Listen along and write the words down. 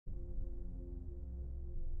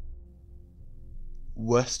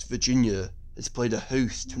West Virginia has played a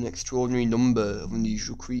host to an extraordinary number of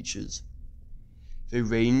unusual creatures. They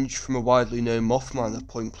range from a widely known Mothman of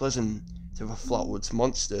Point Pleasant to the Flatwoods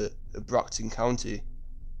Monster of Braxton County.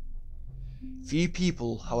 Few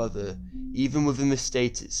people, however, even within the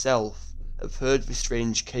state itself, have heard the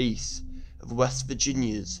strange case of West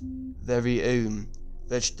Virginia's very own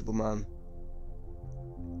Vegetable Man.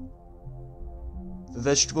 The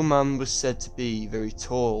Vegetable Man was said to be very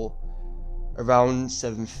tall, around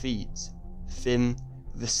 7 feet, thin,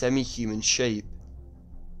 with a semi-human shape.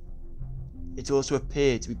 It also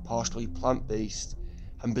appeared to be partially plant-based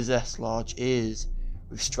and possessed large ears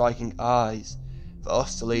with striking eyes that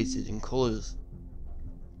oscillated in colours.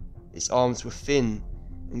 Its arms were thin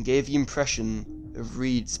and gave the impression of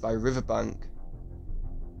reeds by a riverbank.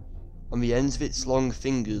 On the ends of its long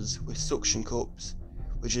fingers were suction cups,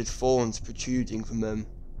 which had thorns protruding from them.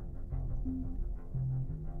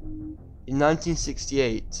 In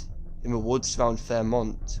 1968, in the woods around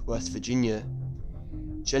Fairmont, West Virginia,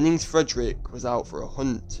 Jennings Frederick was out for a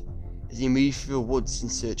hunt as he moved through the woods in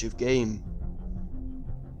search of game.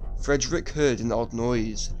 Frederick heard an odd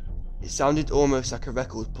noise. It sounded almost like a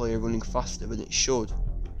record player running faster than it should,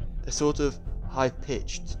 a sort of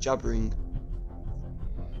high-pitched jabbering.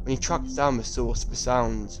 When he tracked down the source of the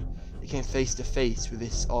sound, he came face to face with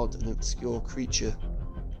this odd and obscure creature.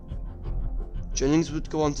 Jennings would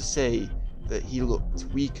go on to say that he looked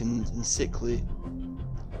weakened and sickly.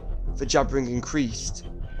 The jabbering increased,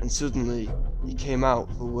 and suddenly he came out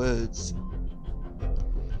with the words,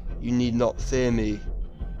 "You need not fear me.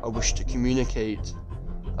 I wish to communicate.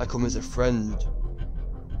 I come as a friend.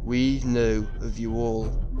 We know of you all.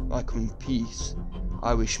 I come in peace.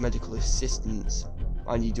 I wish medical assistance.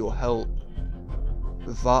 I need your help."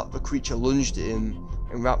 With that, the creature lunged at him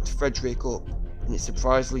and wrapped Frederick up in its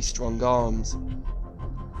surprisingly strong arms.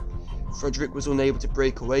 Frederick was unable to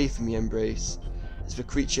break away from the embrace, as the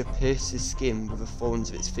creature pierced his skin with the thorns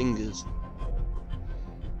of its fingers.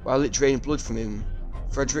 While it drained blood from him,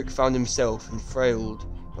 Frederick found himself enfrailed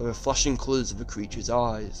by the flashing colours of the creature's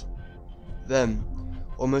eyes. Then,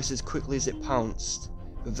 almost as quickly as it pounced,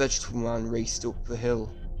 the Vegetable Man raced up the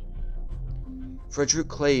hill. Frederick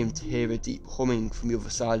claimed to hear a deep humming from the other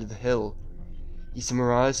side of the hill. He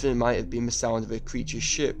surmised that it might have been the sound of a creature's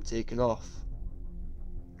ship taken off.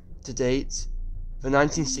 To date, the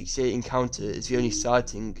 1968 encounter is the only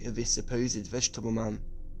sighting of this supposed Vegetable Man.